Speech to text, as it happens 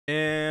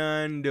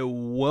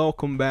And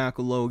welcome back,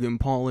 Logan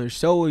Polish.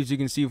 So as you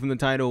can see from the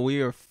title,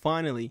 we are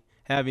finally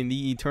having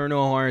the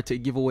Eternal Heart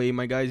giveaway,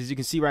 my guys. As you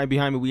can see right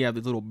behind me, we have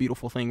this little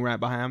beautiful thing right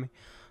behind me.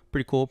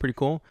 Pretty cool, pretty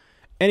cool.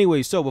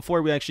 Anyway, so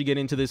before we actually get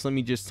into this, let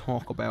me just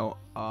talk about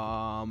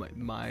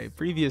my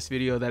previous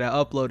video that I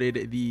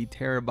uploaded, the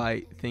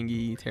terabyte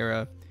thingy,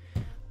 Tera.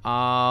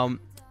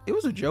 It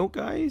was a joke,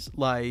 guys.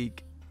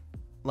 Like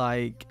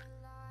I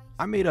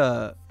made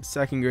a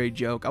second grade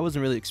joke. I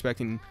wasn't really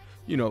expecting,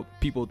 you know,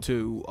 people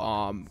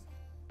to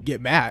get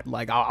mad.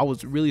 Like I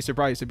was really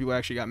surprised that people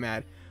actually got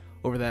mad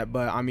over that.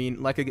 But I mean,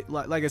 like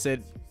I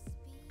said,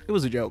 it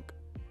was a joke.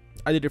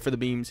 I did it for the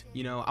beams.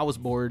 You know, I was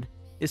bored.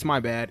 It's my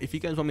bad. If you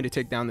guys want me to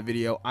take down the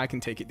video, I can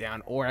take it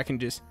down, or I can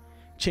just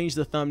change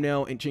the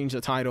thumbnail and change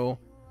the title.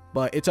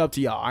 But it's up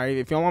to y'all. Alright,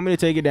 if y'all want me to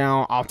take it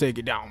down, I'll take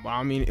it down. But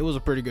I mean, it was a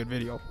pretty good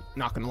video,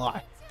 not gonna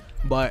lie.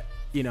 But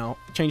you know,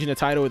 changing the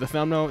title or the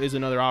thumbnail is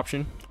another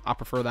option. I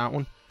prefer that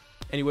one.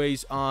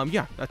 Anyways,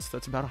 yeah,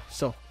 that's about it.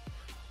 So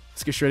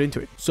let's get straight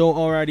into it. So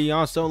alrighty,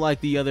 also like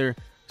the other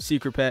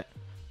secret pet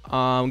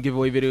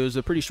giveaway videos,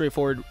 are pretty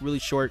straightforward, really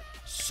short.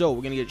 So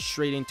we're gonna get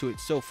straight into it.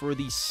 So for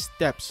these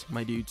steps,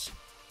 my dudes,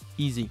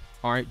 easy.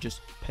 All right,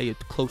 just pay it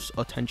close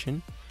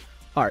attention.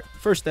 All right,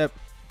 first step,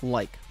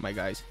 like, my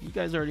guys. You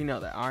guys already know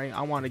that. All right,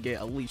 I want to get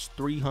at least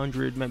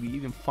 300, maybe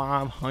even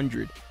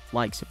 500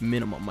 likes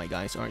minimum, my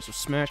guys. All right, so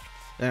smash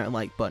that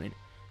like button.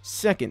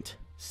 Second,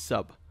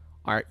 sub.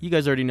 All right, you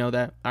guys already know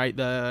that. All right,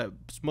 the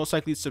most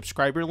likely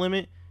subscriber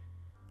limit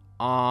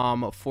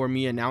for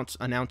me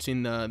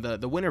announcing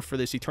the winner for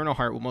this Eternal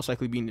Heart will most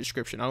likely be in the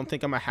description. I don't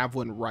think I'm gonna have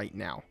one right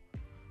now,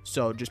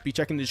 so just be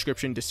checking the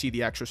description to see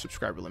the actual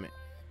subscriber limit.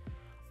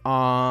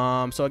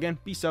 So again,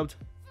 be subbed.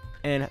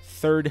 And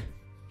third,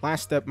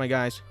 last step, my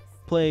guys,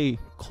 play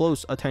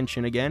close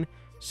attention again.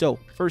 So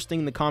first thing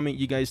in the comment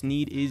you guys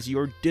need is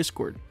your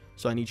Discord.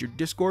 So I need your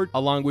Discord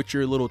along with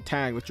your little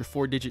tag, with your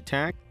 4-digit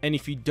tag. And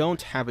if you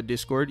don't have a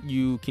Discord,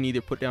 you can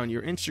either put down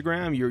your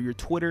Instagram, your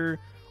Twitter,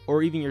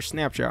 or even your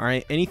Snapchat. All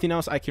right, anything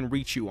else I can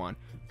reach you on.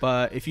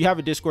 But if you have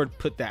a Discord,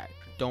 put that.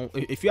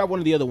 If you have one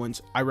of the other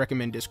ones, I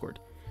recommend Discord.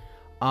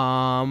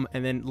 And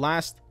then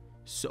last,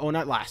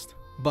 not last,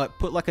 but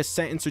put like a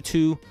sentence or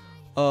two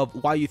of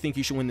why you think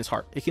you should win this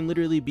heart. It can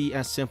literally be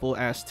as simple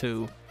as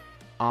to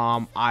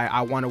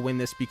I want to win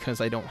this because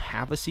I don't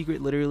have a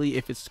secret. Literally,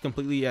 if it's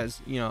completely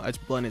as, you know, as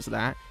blunt as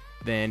that,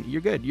 then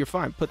you're good, you're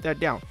fine. Put that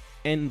down.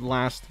 And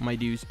last, my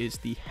dudes, is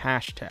the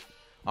hashtag.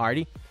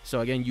 Alrighty, so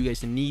again, you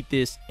guys need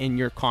this in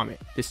your comment.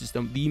 This is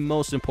the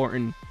most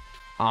important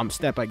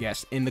step, I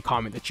guess, in the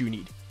comment that you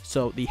need.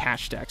 So the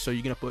hashtag. So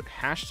you're gonna put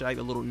hashtag,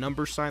 a little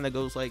number sign that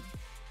goes like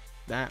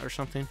that or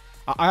something.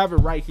 I have it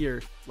right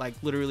here, like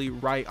literally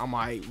right on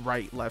my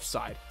left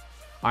side.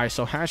 All right,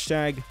 so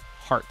hashtag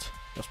heart,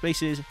 no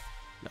spaces,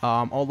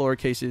 all lower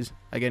cases.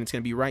 Again, it's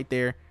gonna be right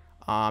there,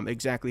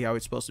 exactly how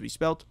it's supposed to be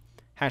spelled.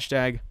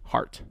 Hashtag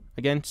heart.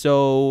 Again,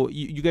 so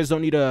you guys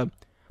don't need to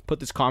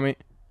put this comment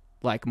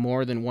like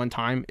more than one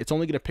time. It's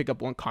only gonna pick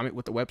up one comment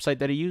with the website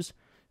that I use.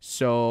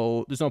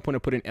 So there's no point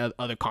of putting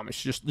other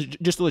comments. Just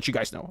to let you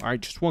guys know. All right,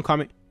 just one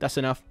comment, that's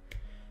enough.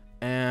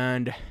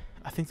 And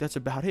I think that's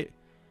about it.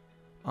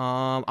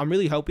 I'm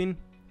really hoping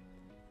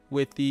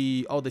with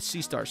the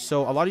C stars.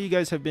 So a lot of you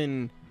guys have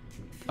been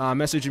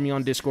messaging me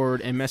on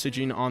Discord and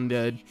messaging on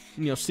the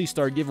C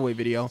star giveaway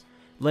video,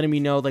 letting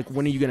me know like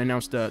when are you gonna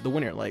announce the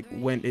winner? Like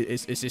when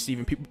is this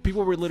even?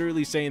 People were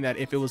literally saying that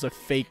if it was a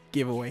fake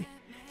giveaway,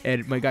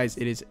 and my guys,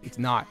 it's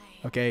not.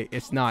 Okay,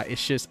 it's not.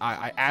 It's just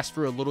I asked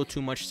for a little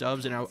too much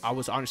subs, and I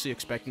was honestly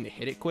expecting to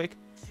hit it quick,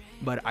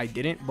 but I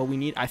didn't. But we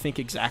need, I think,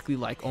 exactly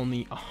like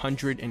only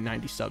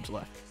 190 subs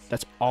left.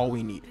 That's all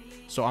we need.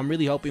 So I'm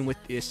really hoping with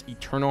this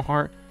Eternal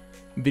Heart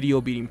video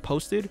being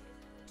posted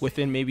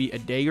within maybe a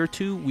day or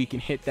two, we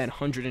can hit that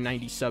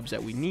 190 subs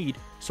that we need,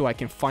 so I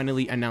can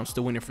finally announce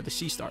the winner for the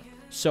C star.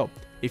 So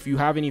if you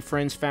have any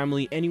friends,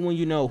 family, anyone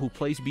you know who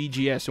plays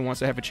BGS and wants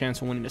to have a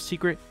chance of winning a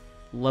secret,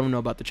 let them know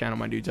about the channel,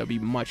 my dudes. That'd be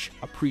much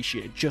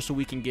appreciated, just so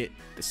we can get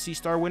the C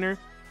star winner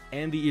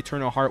and the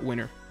Eternal Heart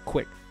winner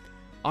quick.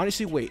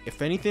 Honestly, wait,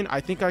 if anything,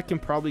 I think I can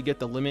probably get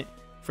the limit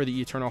for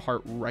the Eternal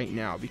Heart right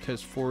now,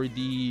 because for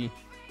the,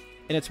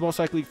 and it's most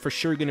likely for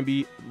sure going to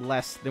be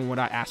less than what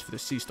I asked for the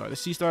C star. The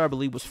C star, I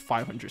believe, was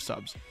 500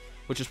 subs,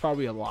 which is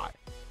probably a lot.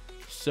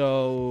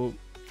 So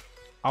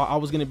I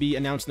was going to be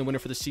announcing the winner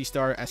for the C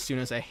star as soon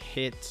as I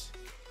hit,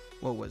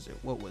 what was it?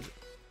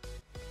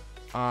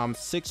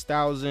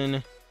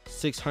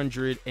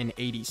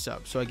 6,680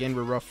 subs. So again,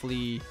 we're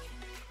roughly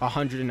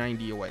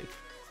 190 away,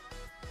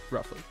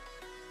 roughly.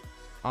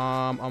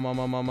 What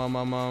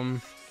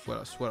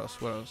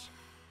else?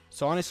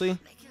 So honestly,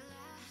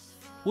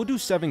 we'll do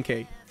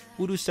 7K.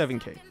 We'll do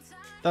 7K.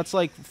 That's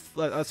like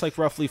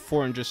roughly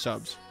 400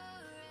 subs,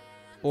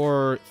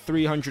 or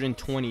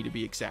 320 to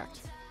be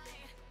exact.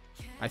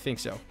 I think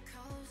so.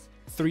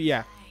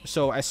 Yeah.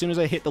 So as soon as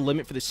I hit the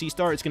limit for the C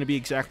star, it's going to be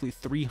exactly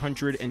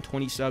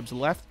 320 subs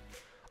left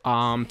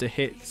to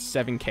hit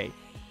 7K.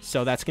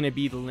 So that's going to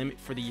be the limit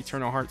for the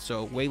Eternal Heart.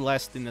 So way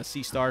less than the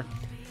C star.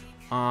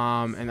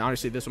 And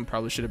honestly, this one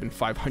probably should have been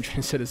 500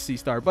 instead of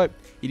C-star, but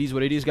it is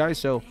what it is, guys.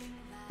 So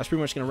that's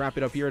pretty much going to wrap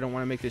it up here. I don't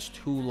want to make this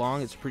too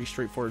long. It's a pretty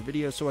straightforward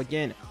video. So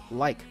again,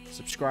 like,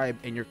 subscribe,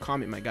 and your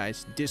comment, my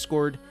guys.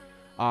 Discord,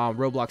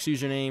 Roblox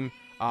username,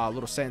 a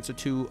little sentence or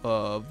two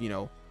of, you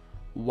know,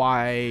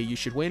 why you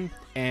should win,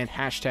 and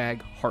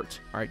hashtag heart.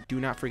 All right, do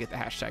not forget the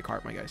hashtag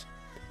heart, my guys.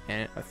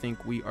 And I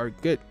think we are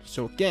good.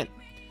 So again,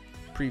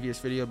 previous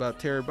video about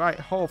Terabyte,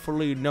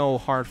 hopefully no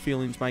hard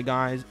feelings, my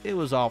guys. It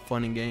was all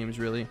fun and games,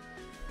 really,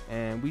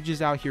 and we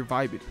just out here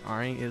vibing. All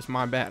right, it's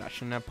my bad. I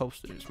shouldn't have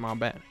posted it. It's my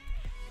bad.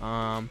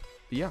 But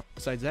yeah,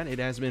 besides that, it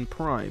has been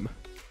prime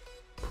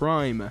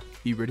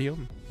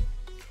Iridium,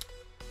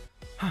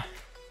 and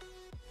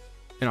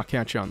I'll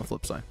catch you on the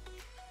flip side.